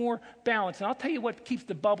much more balanced. And I'll tell you what keeps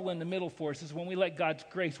the bubble in the middle for us is when we let God's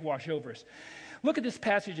grace wash over us. Look at this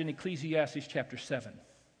passage in Ecclesiastes chapter 7.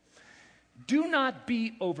 Do not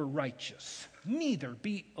be over righteous, neither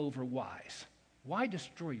be over wise. Why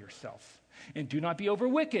destroy yourself? And do not be over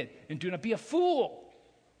wicked, and do not be a fool.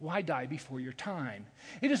 Why die before your time?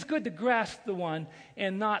 It is good to grasp the one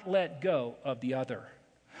and not let go of the other.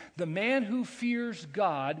 The man who fears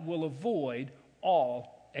God will avoid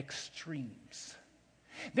all extremes.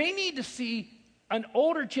 They need to see an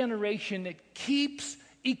older generation that keeps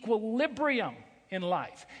equilibrium in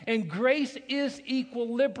life. And grace is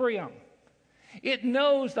equilibrium. It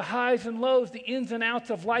knows the highs and lows, the ins and outs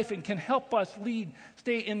of life, and can help us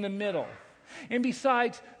stay in the middle. And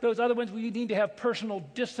besides those other ones, we need to have personal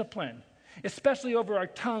discipline, especially over our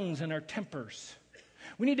tongues and our tempers.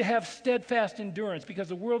 We need to have steadfast endurance because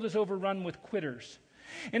the world is overrun with quitters.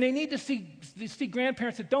 And they need to see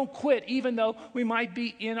grandparents that don't quit even though we might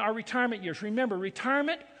be in our retirement years. Remember,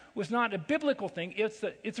 retirement was not a biblical thing. It's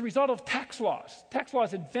a result of tax laws. Tax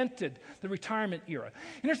laws invented the retirement era.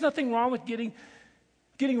 And there's nothing wrong with getting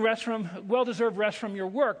well-deserved rest from your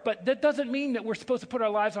work, but that doesn't mean that we're supposed to put our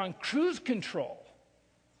lives on cruise control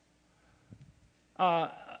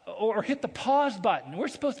or hit the pause button. We're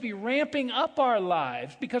supposed to be ramping up our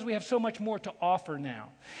lives because we have so much more to offer now.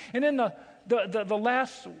 And then the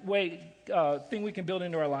last thing we can build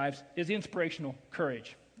into our lives is inspirational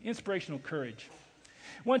courage. Inspirational courage.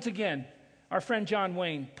 Once again, our friend John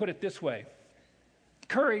Wayne put it this way: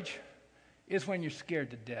 courage is when you're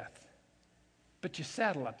scared to death, but you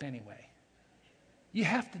saddle up anyway. You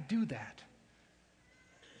have to do that.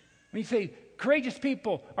 When you say courageous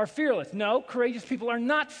people are fearless, no, courageous people are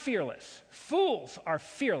not fearless. Fools are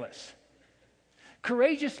fearless.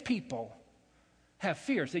 Courageous people have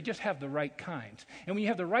fears. They just have the right kinds. And when you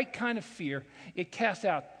have the right kind of fear, it casts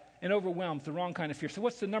out and overwhelms the wrong kind of fear. So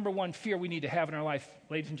what's the number one fear we need to have in our life,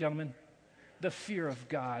 ladies and gentlemen? The fear of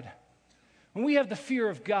God. When we have the fear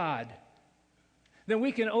of God, then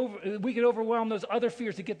we can overwhelm those other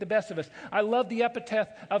fears that get the best of us. I love the epitaph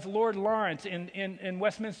of Lord Lawrence in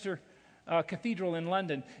Westminster Cathedral in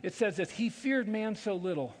London. It says that he feared man so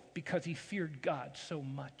little because he feared God so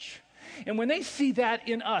much. And when they see that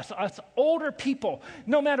in us older people,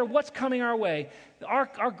 no matter what's coming our way, our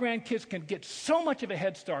grandkids can get so much of a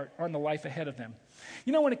head start on the life ahead of them.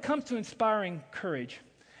 You know, when it comes to inspiring courage,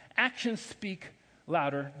 actions speak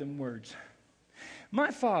louder than words. My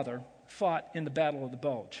father fought in the Battle of the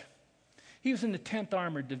Bulge. He was in the 10th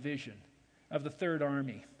Armored Division of the 3rd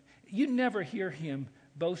Army. You never hear him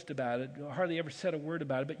boast about it, hardly ever said a word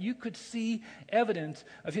about it, but you could see evidence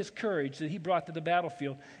of his courage that he brought to the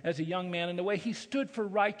battlefield as a young man and the way he stood for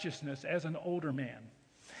righteousness as an older man.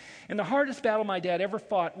 And the hardest battle my dad ever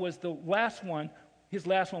fought was his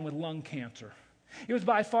last one with lung cancer. It was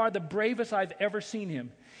by far the bravest I've ever seen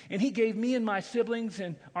him. And he gave me and my siblings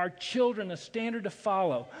and our children a standard to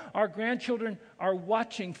follow. Our grandchildren are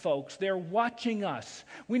watching, folks. They're watching us.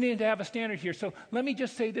 We need to have a standard here. So let me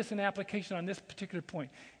just say this in application on this particular point.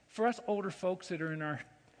 For us older folks that are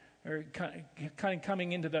kind of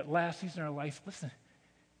coming into that last season of our life, listen,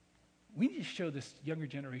 we need to show this younger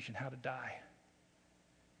generation how to die.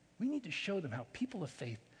 We need to show them how people of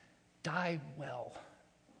faith die well.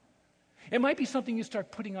 It might be something you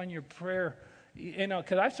start putting on your prayer,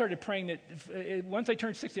 because I've started praying that once I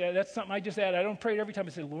turn 60, that's something I just add. I don't pray it every time.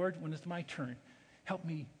 I say, Lord, when it's my turn, help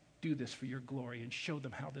me do this for your glory and show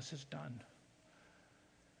them how this is done.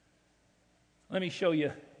 Let me show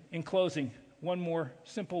you, in closing, one more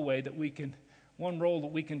simple way one role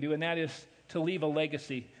that we can do, and that is to leave a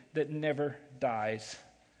legacy that never dies.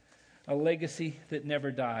 A legacy that never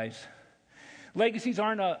dies. Legacies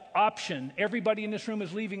aren't an option. Everybody in this room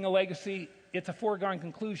is leaving a legacy. It's a foregone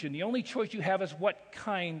conclusion. The only choice you have is what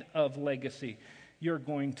kind of legacy you're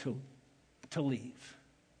going to leave.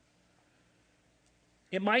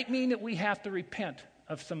 It might mean that we have to repent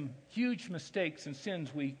of some huge mistakes and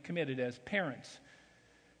sins we committed as parents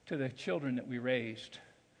to the children that we raised.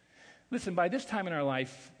 Listen, by this time in our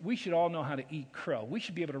life, we should all know how to eat crow. We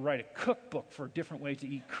should be able to write a cookbook for different ways to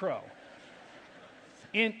eat crow.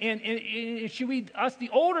 And it should be us, the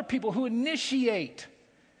older people, who initiate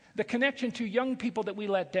the connection to young people that we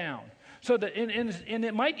let down. So that, and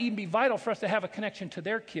it might even be vital for us to have a connection to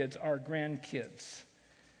their kids, our grandkids.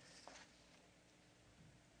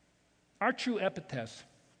 Our true epitaphs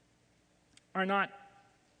are not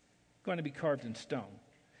going to be carved in stone.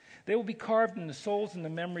 They will be carved in the souls and the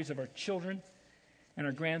memories of our children and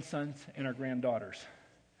our grandsons and our granddaughters.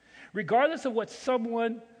 Regardless of what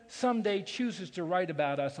someone someday chooses to write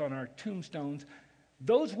about us on our tombstones,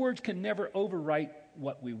 those words can never overwrite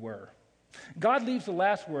what we were. God leaves the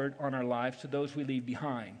last word on our lives to those we leave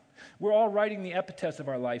behind. We're all writing the epitaphs of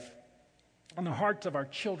our life on the hearts of our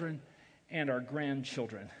children and our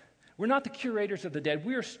grandchildren. We're not the curators of the dead.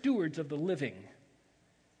 We are stewards of the living.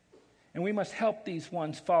 And we must help these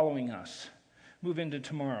ones following us move into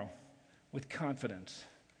tomorrow with confidence.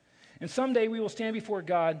 And someday we will stand before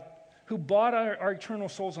God, who bought our eternal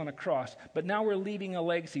souls on a cross, but now we're leaving a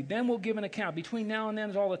legacy. Then we'll give an account. Between now and then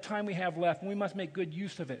is all the time we have left, and we must make good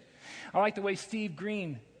use of it. I like the way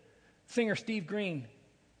singer Steve Green,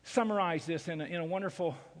 summarized this in a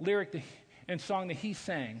wonderful lyric and song that he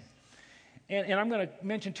sang. and I'm going to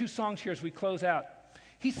mention 2 songs here as we close out.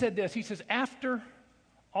 He said this. He says, after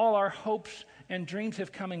all our hopes and dreams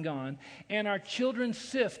have come and gone, and our children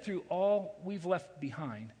sift through all we've left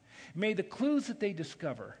behind, may the clues that they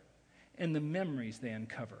discover and the memories they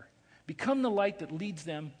uncover become the light that leads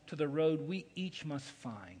them to the road we each must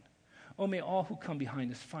find. Oh, may all who come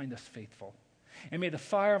behind us find us faithful, and may the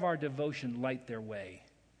fire of our devotion light their way.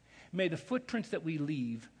 May the footprints that we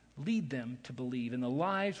leave lead them to believe, and the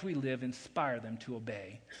lives we live inspire them to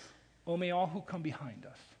obey. Oh, may all who come behind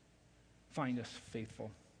us find us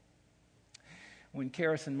faithful. When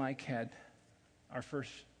Karis and Mike had our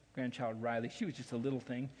first grandchild, Riley, she was just a little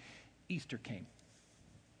thing. Easter came.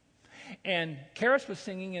 And Karis was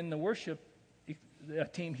singing in the worship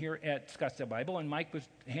team here at Scottsdale Bible, and Mike was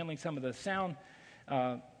handling some of the sound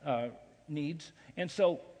needs. And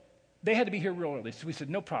so they had to be here real early. So we said,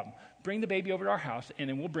 no problem. Bring the baby over to our house, and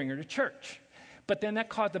then we'll bring her to church. But then that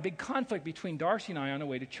caused a big conflict between Darcy and I on the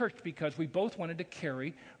way to church because we both wanted to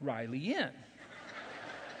carry Riley in.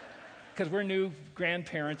 Because we're new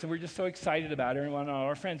grandparents and we're just so excited about her and all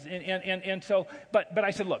our friends. And so, but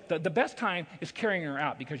I said, look, the best time is carrying her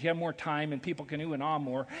out because you have more time and people can ooh and ah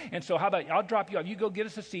more. And so how about I'll drop you off. You go get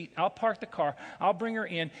us a seat. I'll park the car. I'll bring her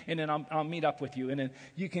in and then I'll meet up with you. And then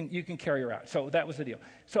you can carry her out. So that was the deal.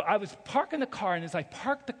 So I was parking the car, and as I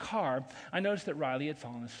parked the car, I noticed that Riley had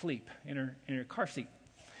fallen asleep in her car seat.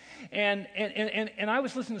 And I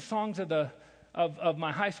was listening to songs of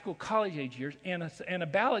my high school, college age years, and a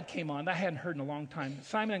ballad came on that I hadn't heard in a long time,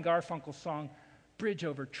 Simon and Garfunkel's song, Bridge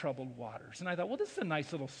Over Troubled Waters. And I thought, well, this is a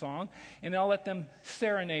nice little song, and I'll let them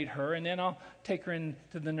serenade her, and then I'll take her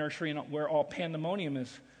into the nursery where all pandemonium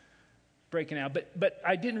is breaking out. But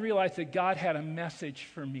I didn't realize that God had a message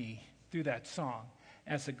for me through that song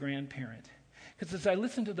as a grandparent. Because as I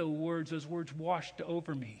listened to those words washed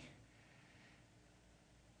over me,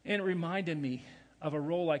 and it reminded me of a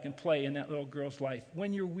role I can play in that little girl's life.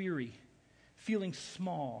 When you're weary, feeling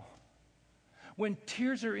small, when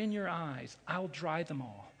tears are in your eyes, I'll dry them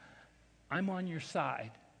all. I'm on your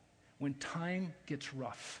side when time gets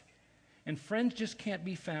rough and friends just can't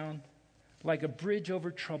be found. Like a bridge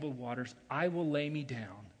over troubled waters, I will lay me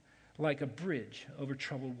down. Like a bridge over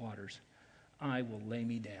troubled waters, I will lay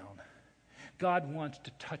me down. God wants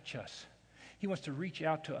to touch us. He wants to reach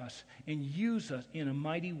out to us and use us in a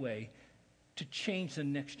mighty way to change the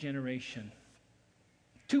next generation.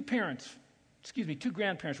 Two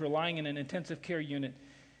grandparents were lying in an intensive care unit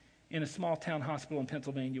in a small town hospital in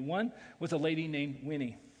Pennsylvania. One was a lady named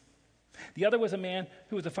Winnie. The other was a man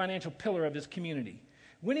who was a financial pillar of his community.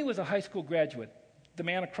 Winnie was a high school graduate. The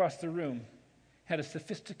man across the room had a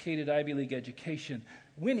sophisticated Ivy League education.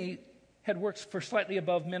 Winnie had worked for slightly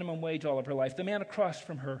above minimum wage all of her life. The man across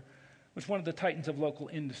from her was one of the titans of local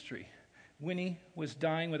industry. Winnie was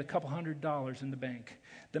dying with a couple $100 in the bank.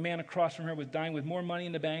 The man across from her was dying with more money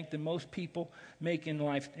in the bank than most people make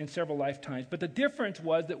in several lifetimes. But the difference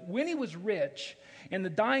was that Winnie was rich, and the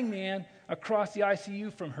dying man across the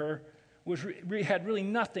ICU from her had really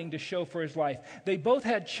nothing to show for his life. They both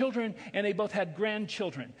had children, and they both had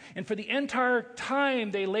grandchildren. And for the entire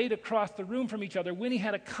time they laid across the room from each other, Winnie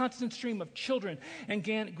had a constant stream of children and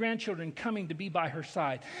grandchildren coming to be by her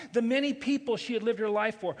side. The many people she had lived her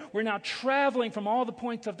life for were now traveling from all the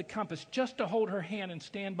points of the compass just to hold her hand and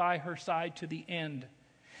stand by her side to the end.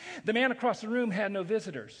 The man across the room had no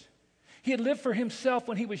visitors. He had lived for himself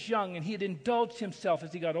when he was young, and he had indulged himself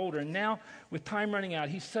as he got older. And now, with time running out,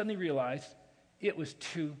 he suddenly realized it was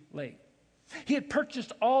too late. He had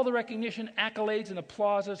purchased all the recognition, accolades, and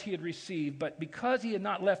applauses he had received, but because he had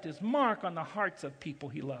not left his mark on the hearts of people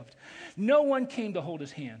he loved, no one came to hold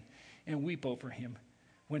his hand and weep over him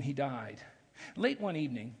when he died. Late one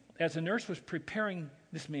evening, as the nurse was preparing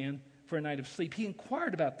this man for a night of sleep, he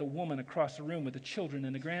inquired about the woman across the room with the children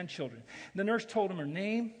and the grandchildren. The nurse told him her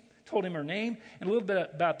name and a little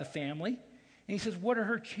bit about the family. And he says, what are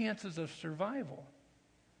her chances of survival?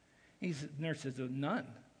 The nurse says, none.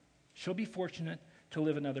 She'll be fortunate to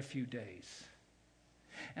live another few days.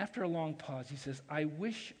 After a long pause, he says, I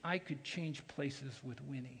wish I could change places with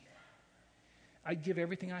Winnie. I'd give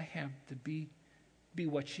everything I have to be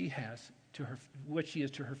what she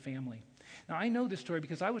is to her family. Now, I know this story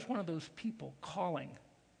because I was one of those people calling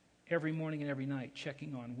every morning and every night,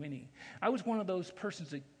 checking on Winnie. I was one of those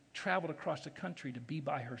persons that traveled across the country to be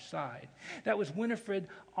by her side. That was Winifred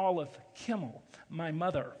Olive Kimmel, my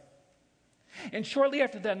mother. And shortly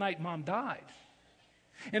after that night, Mom died.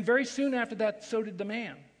 And very soon after that, so did the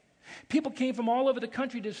man. People came from all over the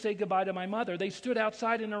country to say goodbye to my mother. They stood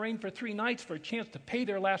outside in the rain for 3 nights for a chance to pay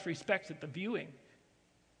their last respects at the viewing.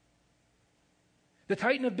 The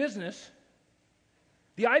titan of business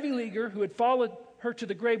The Ivy Leaguer who had followed her to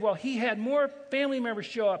the grave, well, he had more family members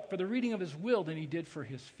show up for the reading of his will than he did for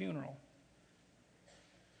his funeral.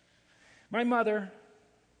 My mother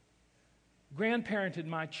grandparented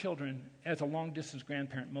my children as a long-distance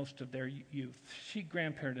grandparent most of their youth. She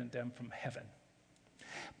grandparented them from heaven.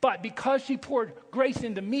 But because she poured grace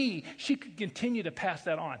into me, she could continue to pass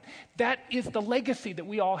that on. That is the legacy that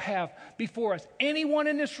we all have before us. Anyone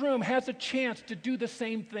in this room has a chance to do the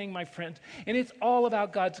same thing, my friends. And it's all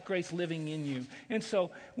about God's grace living in you. And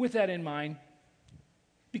so, with that in mind,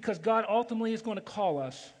 because God ultimately is going to call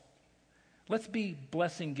us, let's be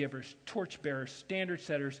blessing givers, torch bearers, standard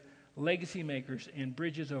setters, legacy makers, and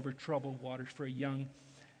bridges over troubled waters for a young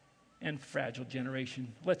and fragile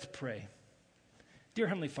generation. Let's pray. Dear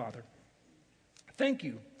Heavenly Father, thank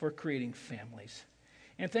you for creating families.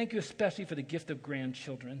 And thank you especially for the gift of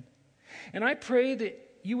grandchildren. And I pray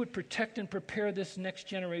that you would protect and prepare this next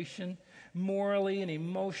generation morally and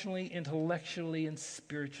emotionally, intellectually and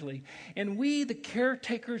spiritually. And we, the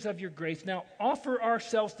caretakers of your grace, now offer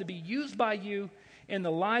ourselves to be used by you in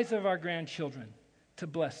the lives of our grandchildren, to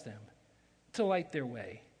bless them, to light their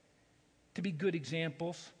way, to be good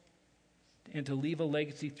examples, and to leave a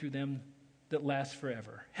legacy through them that lasts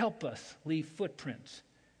forever. Help us leave footprints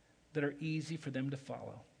that are easy for them to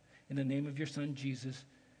follow. In the name of your Son, Jesus,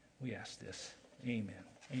 we ask this. Amen.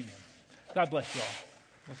 Amen. God bless you all.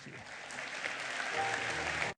 We'll see you.